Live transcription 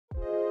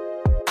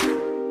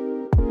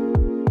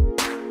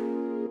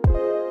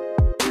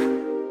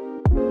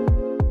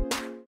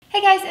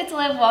Hey guys, it's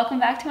Liv. Welcome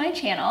back to my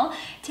channel.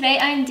 Today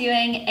I'm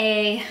doing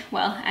a,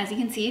 well, as you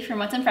can see from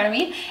what's in front of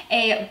me,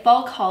 a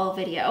bulk haul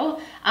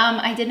video.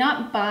 I did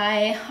not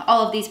buy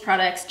all of these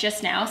products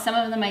just now. Some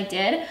of them I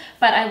did,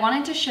 but I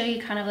wanted to show you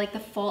kind of like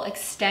the full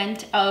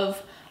extent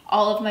of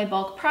all of my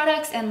bulk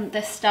products and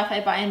the stuff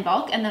I buy in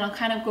bulk, and then I'll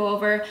kind of go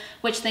over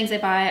which things I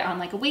buy on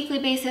like a weekly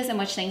basis and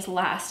which things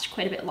last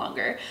quite a bit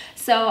longer.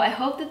 So I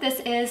hope that this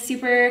is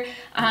super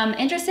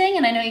interesting,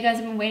 and I know you guys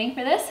have been waiting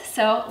for this,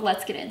 so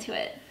let's get into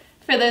it.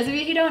 For those of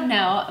you who don't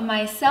know,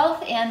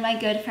 myself and my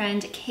good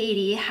friend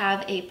Katie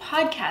have a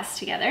podcast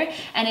together,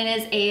 and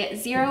it is a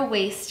zero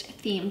waste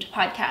themed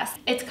podcast.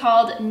 It's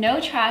called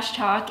No Trash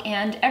Talk,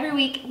 and every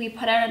week we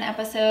put out an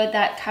episode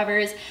that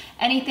covers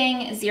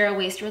anything zero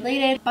waste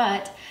related.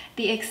 But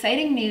the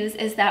exciting news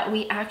is that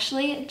we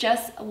actually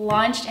just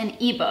launched an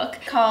ebook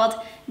called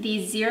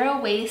the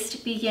Zero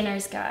Waste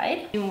Beginner's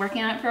Guide. We've been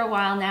working on it for a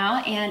while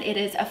now, and it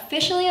is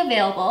officially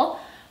available.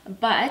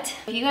 But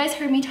if you guys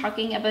heard me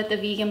talking about the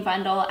vegan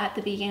bundle at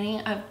the beginning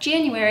of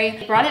January,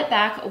 I brought it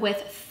back with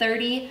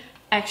 30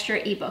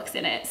 extra ebooks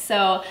in it.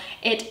 So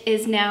it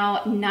is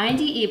now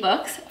 90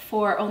 ebooks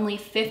for only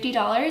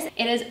 $50.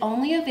 It is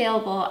only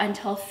available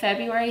until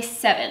February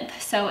 7th.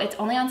 So it's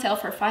only on sale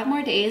for 5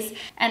 more days.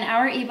 And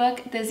our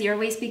ebook, the Zero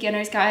Waste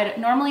Beginner's Guide,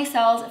 normally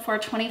sells for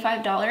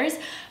 $25,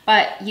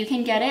 but you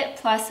can get it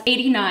plus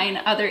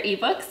 89 other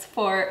ebooks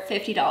for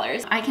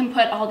 $50. I can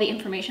put all the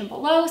information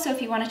below, so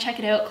if you want to check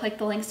it out, click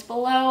the links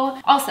below.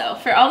 Also,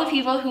 for all the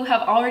people who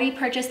have already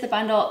purchased the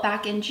bundle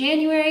back in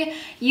January,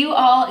 you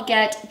all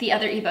get the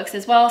other ebooks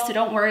as well, so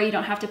don't worry, you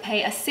don't have to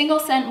pay a single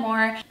cent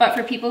more. But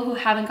for people who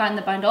haven't gotten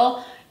the bundle,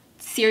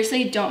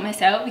 seriously, don't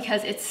miss out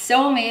because it's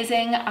so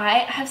amazing. I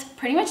have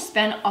pretty much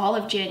spent all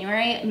of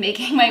January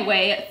making my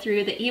way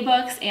through the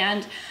ebooks,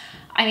 and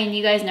I mean,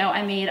 you guys know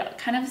I made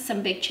kind of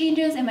some big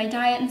changes in my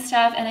diet and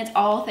stuff, and it's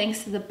all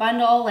thanks to the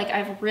bundle. Like,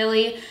 I've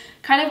really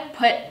kind of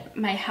put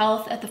my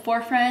health at the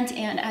forefront,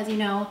 and as you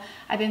know,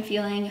 I've been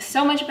feeling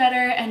so much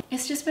better, and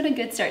it's just been a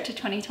good start to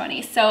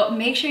 2020. So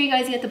make sure you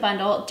guys get the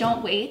bundle,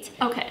 don't wait.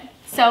 Okay,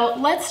 so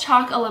let's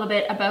talk a little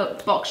bit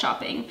about bulk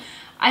shopping.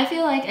 I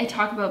feel like I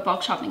talk about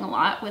bulk shopping a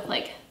lot with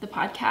like the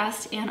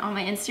podcast and on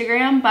my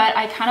Instagram, but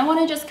I kind of want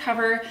to just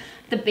cover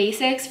the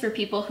basics for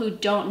people who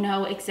don't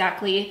know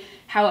exactly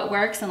how it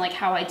works and like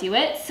how I do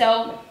it.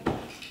 So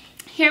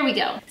here we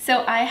go.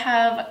 So I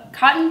have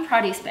cotton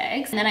produce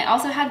bags, and then I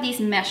also have these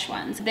mesh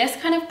ones. This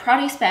kind of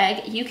produce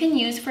bag you can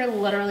use for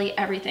literally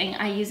everything.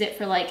 I use it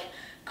for like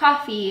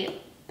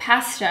coffee,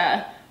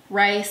 pasta,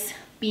 rice,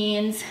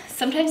 beans,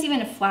 sometimes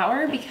even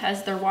flour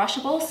because they're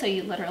washable. So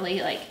you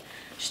literally like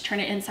just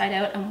turn it inside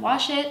out and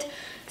wash it.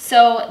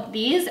 So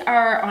these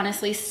are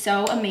honestly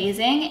so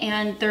amazing,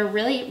 and they're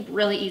really,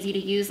 really easy to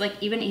use, like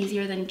even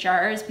easier than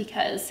jars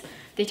because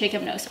they take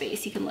up no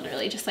space. You can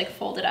literally just like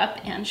fold it up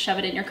and shove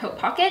it in your coat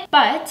pocket.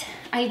 But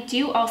I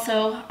do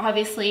also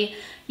obviously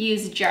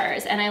use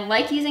jars, and I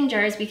like using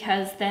jars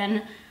because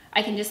then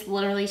I can just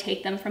literally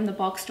take them from the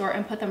bulk store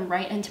and put them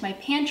right into my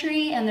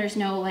pantry, and there's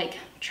no like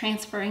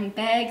transferring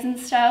bags and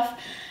stuff.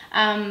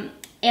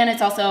 And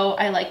it's also,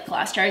 I like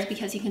glass jars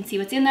because you can see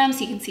what's in them, so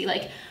you can see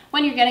like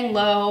when you're getting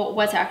low,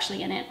 what's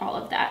actually in it, all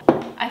of that.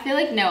 I feel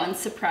like no one's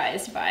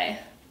surprised by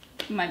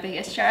my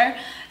biggest jar.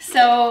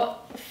 So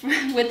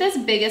with this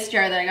biggest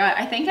jar that I got,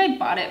 I think I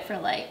bought it for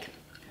like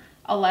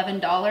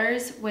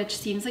 $11, which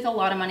seems like a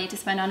lot of money to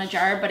spend on a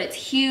jar, but it's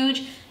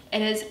huge.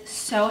 It is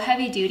so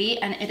heavy duty,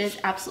 and it is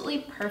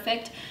absolutely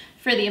perfect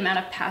for the amount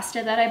of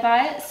pasta that I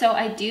buy. So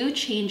I do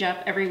change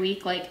up every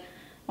week, like,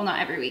 well, not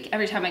every week,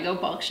 every time I go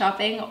bulk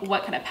shopping,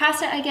 what kind of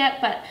pasta I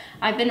get. But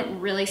I've been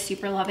really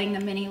super loving the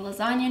mini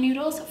lasagna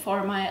noodles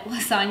for my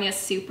lasagna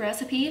soup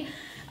recipe.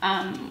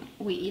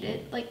 We eat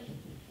it like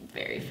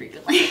very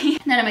frequently.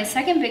 And then in my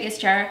second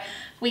biggest jar,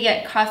 we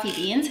get coffee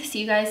beans. So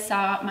you guys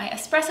saw my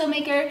espresso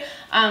maker.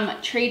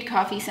 Trade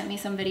Coffee sent me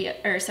some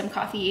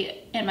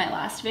coffee in my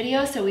last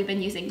video, so we've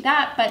been using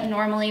that. But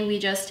normally we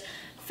just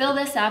fill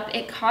this up.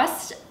 It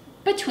costs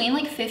between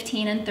like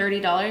 $15 and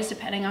 $30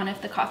 depending on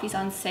if the coffee's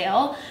on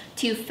sale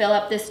to fill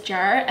up this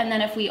jar. And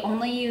then if we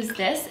only use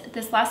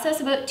this lasts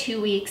us about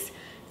 2 weeks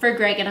for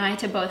Greg and I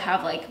to both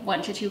have like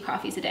 1 to 2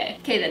 coffees a day.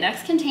 Okay, the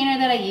next container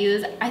that I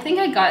use, I think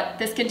I got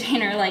this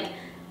container like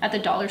at the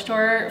dollar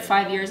store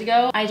 5 years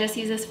ago. I just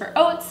use this for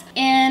oats.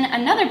 In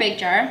another big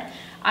jar,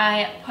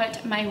 I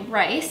put my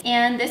rice,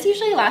 and this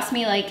usually lasts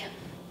me like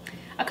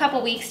a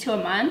couple weeks to a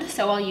month,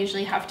 so I'll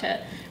usually have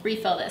to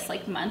refill this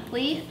like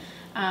monthly.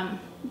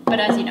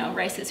 But as you know,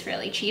 rice is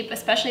fairly cheap,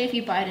 especially if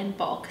you buy it in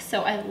bulk.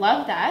 So I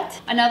love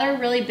that. Another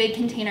really big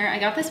container, I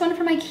got this one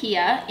from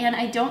IKEA, and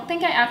I don't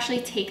think I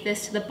actually take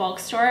this to the bulk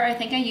store. I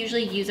think I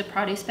usually use a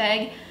produce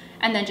bag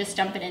and then just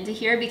dump it into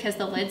here because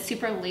the lid's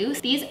super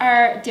loose. These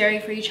are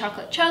dairy-free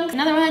chocolate chunks.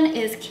 Another one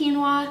is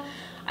quinoa.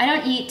 I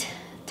don't eat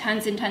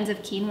tons and tons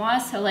of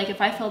quinoa, so like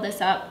if I fill this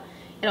up,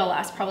 it'll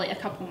last probably a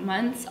couple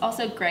months.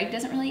 Also, Greg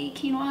doesn't really eat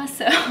quinoa,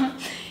 so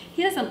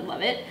he doesn't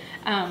love it.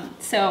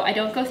 So I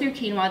don't go through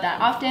quinoa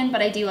that often,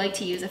 but I do like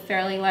to use a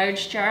fairly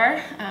large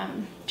jar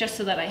just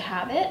so that I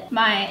have it.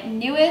 My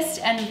newest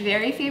and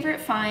very favorite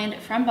find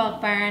from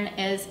Bulk Barn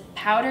is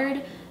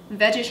powdered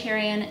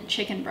vegetarian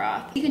chicken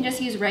broth. You can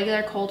just use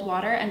regular cold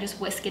water and just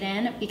whisk it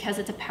in because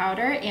it's a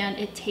powder and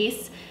it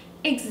tastes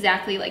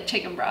exactly like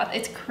chicken broth.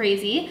 It's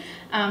crazy,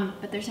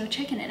 but there's no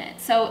chicken in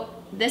it. So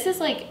this is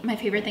like my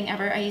favorite thing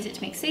ever. I use it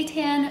to make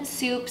seitan,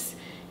 soups,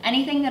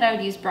 anything that I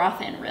would use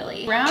broth in,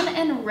 really. Brown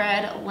and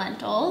red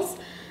lentils.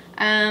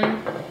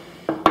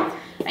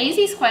 I use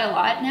these quite a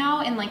lot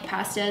now in like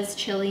pastas,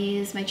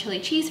 chilies, my chili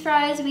cheese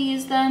fries, we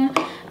use them,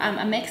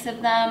 a mix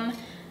of them.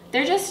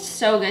 They're just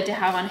so good to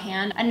have on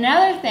hand.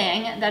 Another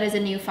thing that is a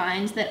new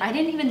find that I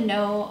didn't even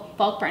know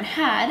Bulk Barn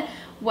had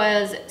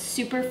was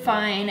super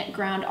fine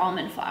ground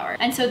almond flour.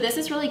 And so this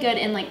is really good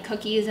in like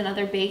cookies and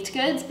other baked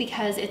goods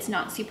because it's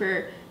not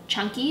super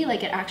chunky,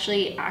 like it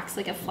actually acts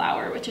like a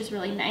flour, which is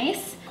really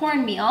nice.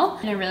 Cornmeal,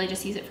 and I really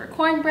just use it for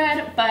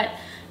cornbread, but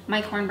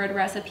my cornbread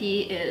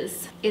recipe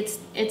is, it's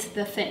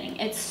the thing.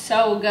 It's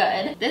so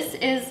good. This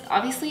is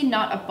obviously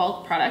not a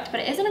bulk product,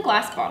 but it is in a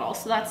glass bottle,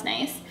 so that's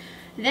nice.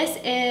 This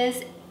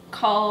is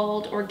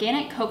called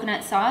organic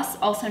coconut sauce,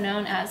 also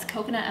known as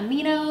coconut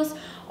aminos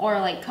or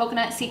like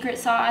coconut secret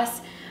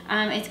sauce.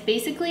 It's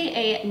basically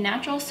a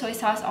natural soy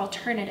sauce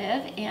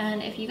alternative,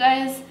 and if you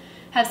guys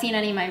have seen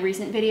any of my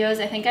recent videos,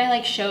 I think I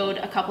like showed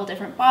a couple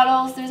different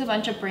bottles. There's a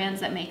bunch of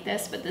brands that make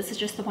this, but this is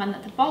just the one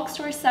that the bulk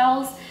store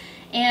sells.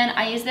 And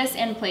I use this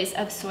in place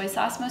of soy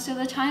sauce most of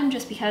the time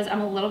just because I'm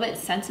a little bit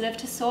sensitive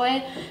to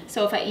soy.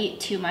 So if I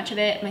eat too much of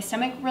it, my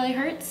stomach really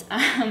hurts.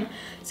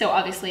 So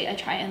obviously I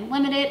try and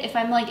limit it. If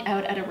I'm like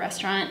out at a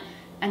restaurant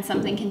and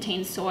something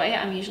contains soy,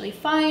 I'm usually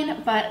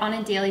fine. But on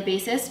a daily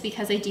basis,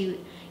 because I do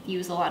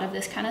use a lot of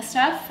this kind of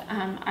stuff,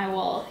 I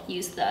will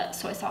use the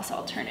soy sauce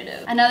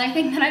alternative. Another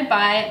thing that I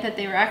buy that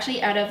they were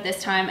actually out of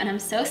this time, and I'm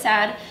so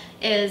sad,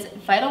 is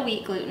Vital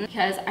Wheat gluten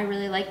because I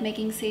really like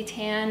making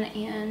seitan,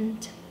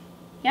 and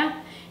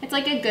yeah, it's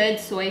like a good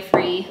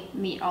soy-free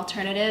meat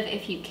alternative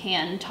if you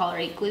can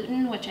tolerate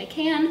gluten, which I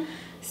can.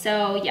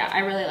 So yeah, I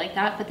really like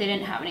that, but they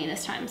didn't have any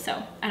this time,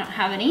 so I don't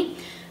have any.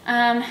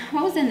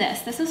 What was in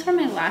this? This was from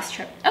my last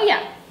trip. Oh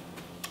yeah,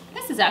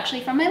 this is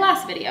actually from my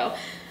last video.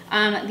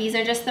 These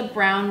are just the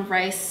brown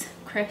rice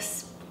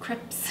crisp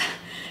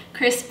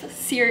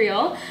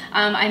cereal.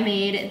 I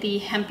made the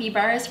Hempy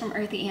bars from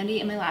Earthy Andy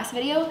in my last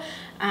video.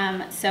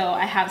 So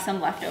I have some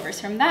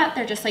leftovers from that.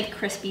 They're just like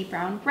crispy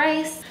brown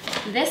rice.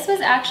 This was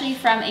actually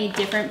from a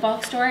different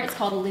bulk store. It's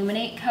called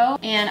Illuminate Co.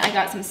 And I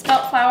got some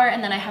spelt flour,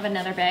 and then I have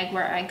another bag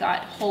where I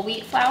got whole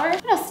wheat flour.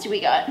 What else do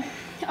we got?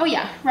 Oh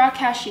yeah, raw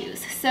cashews.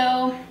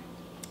 So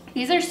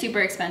these are super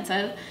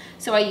expensive.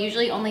 So I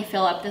usually only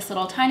fill up this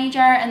little tiny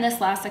jar, and this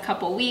lasts a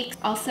couple weeks.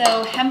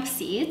 Also hemp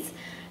seeds.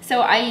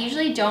 So I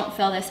usually don't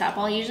fill this up.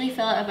 I'll usually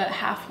fill it about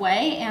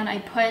halfway, and I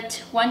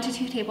put 1 to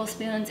 2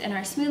 tablespoons in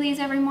our smoothies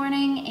every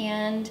morning,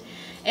 and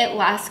it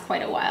lasts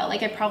quite a while.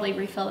 Like I probably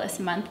refill this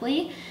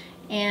monthly,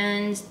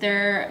 and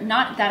they're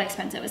not that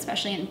expensive,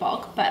 especially in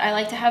bulk, but I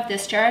like to have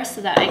this jar so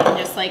that I can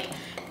just like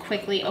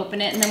quickly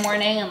open it in the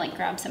morning and like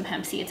grab some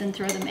hemp seeds and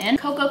throw them in.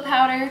 Cocoa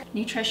powder,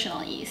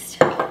 nutritional yeast.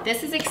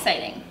 This is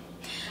exciting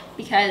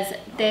because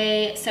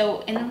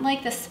so in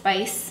like the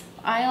spice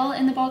aisle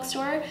in the bulk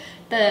store,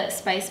 the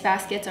spice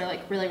baskets are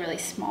like really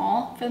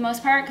small for the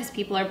most part because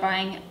people are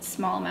buying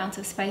small amounts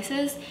of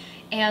spices,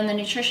 and the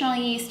nutritional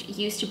yeast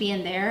used to be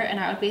in there, and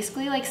I would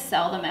basically like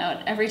sell them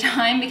out every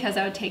time because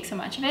I would take so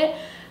much of it.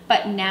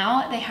 But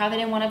now they have it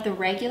in one of the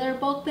regular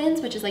bulk bins,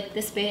 which is like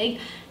this big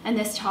and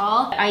this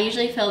tall. I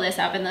usually fill this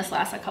up and this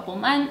lasts a couple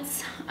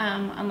months,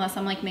 unless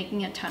I'm like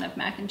making a ton of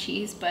mac and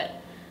cheese,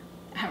 but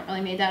I haven't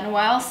really made that in a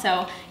while.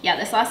 So yeah,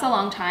 this lasts a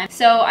long time.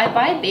 So I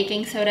buy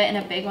baking soda in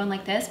a big one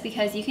like this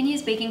because you can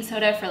use baking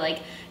soda for like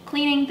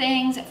cleaning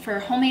things, for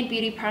homemade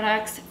beauty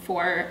products,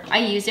 I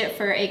used it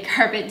for a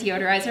carpet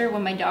deodorizer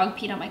when my dog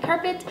peed on my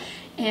carpet,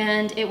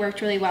 and it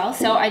worked really well.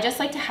 So I just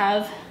like to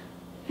have,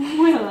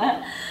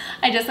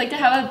 I just like to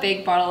have a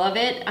big bottle of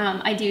it.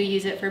 I do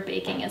use it for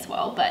baking as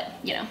well, but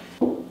you know.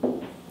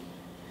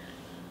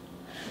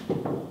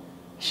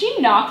 Is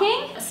she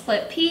knocking?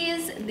 Split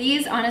peas.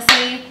 These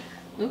honestly,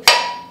 oops.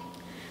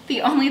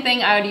 The only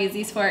thing I would use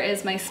these for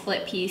is my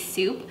split pea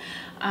soup.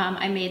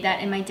 I made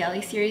that in my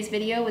deli series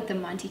video with the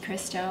Monte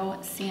Cristo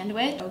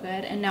sandwich. So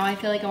good. And now I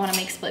feel like I want to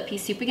make split pea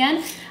soup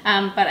again.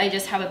 But I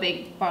just have a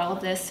big bottle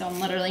of this, so I'm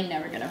literally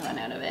never going to run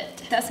out of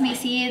it. Sesame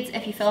seeds,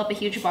 if you fill up a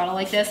huge bottle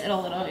like this,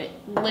 it'll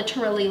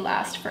literally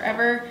last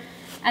forever.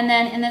 And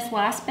then in this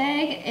last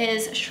bag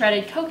is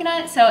shredded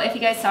coconut. So if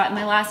you guys saw it in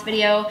my last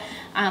video,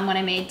 when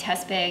I made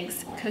Tess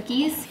Bag's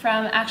cookies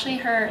from actually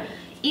her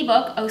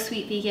ebook, Oh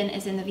Sweet Vegan,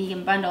 is in the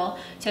vegan bundle.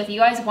 So if you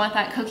guys want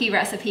that cookie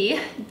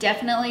recipe,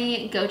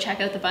 definitely go check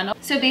out the bundle.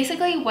 So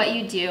basically what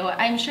you do,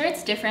 I'm sure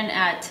it's different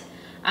at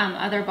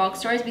other bulk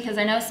stores because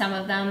I know some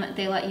of them,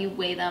 they let you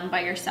weigh them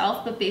by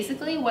yourself, but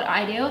basically what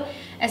I do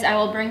is I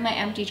will bring my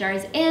empty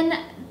jars in,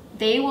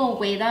 they will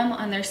weigh them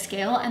on their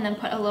scale and then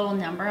put a little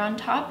number on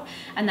top,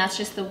 and that's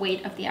just the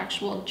weight of the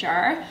actual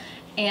jar.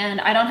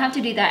 And I don't have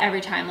to do that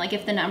every time. Like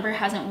if the number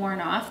hasn't worn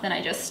off, then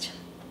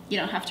you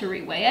don't have to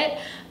reweigh it.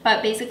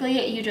 But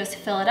basically you just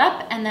fill it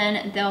up, and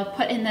then they'll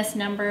put in this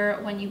number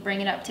when you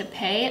bring it up to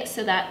pay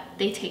so that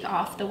they take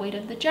off the weight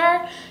of the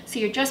jar. So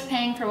you're just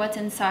paying for what's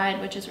inside,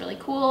 which is really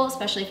cool,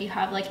 especially if you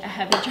have like a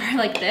heavy jar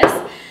like this.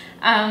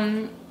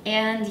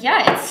 And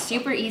yeah, it's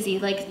super easy.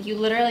 Like you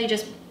literally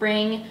just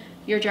bring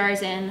your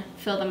jars in,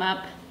 fill them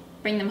up,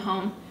 bring them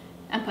home,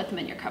 and put them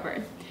in your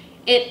cupboard.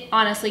 It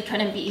honestly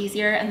couldn't be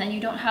easier, and then you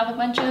don't have a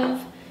bunch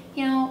of,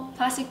 you know,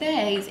 plastic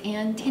bags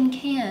and tin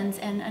cans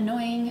and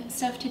annoying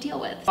stuff to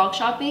deal with. Bulk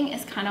shopping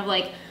is kind of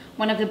like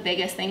one of the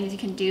biggest things you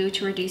can do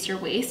to reduce your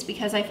waste,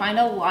 because I find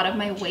a lot of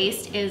my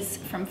waste is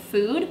from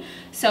food.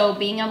 So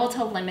being able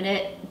to limit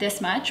it this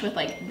much with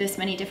like this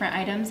many different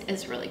items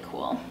is really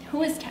cool.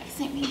 Who is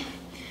texting me?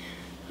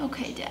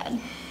 Okay, Dad.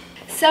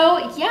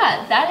 So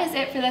yeah, that is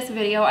it for this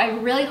video. I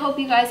really hope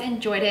you guys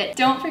enjoyed it.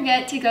 Don't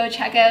forget to go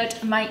check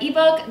out my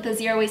ebook, The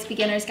Zero Waste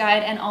Beginner's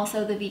Guide, and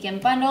also the vegan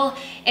bundle.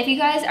 If you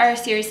guys are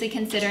seriously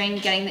considering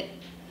getting the...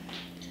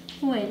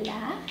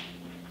 Hola.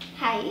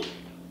 Hi.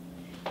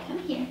 Come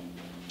here.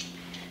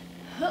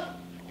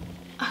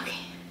 Okay.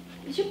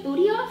 Is your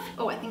booty off?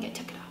 Oh, I think I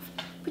took it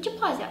off. Put your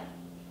paws out.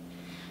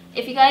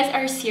 If you guys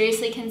are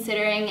seriously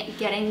considering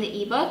getting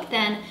the ebook,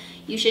 then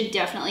you should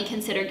definitely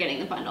consider getting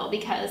the bundle,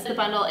 because the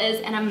bundle is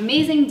an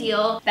amazing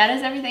deal. That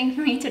is everything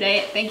for me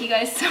today. Thank you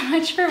guys so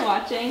much for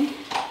watching.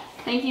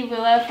 Thank you,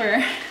 Willa,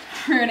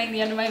 for ruining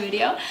the end of my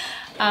video.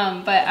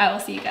 But I will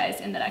see you guys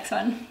in the next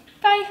one.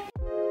 Bye.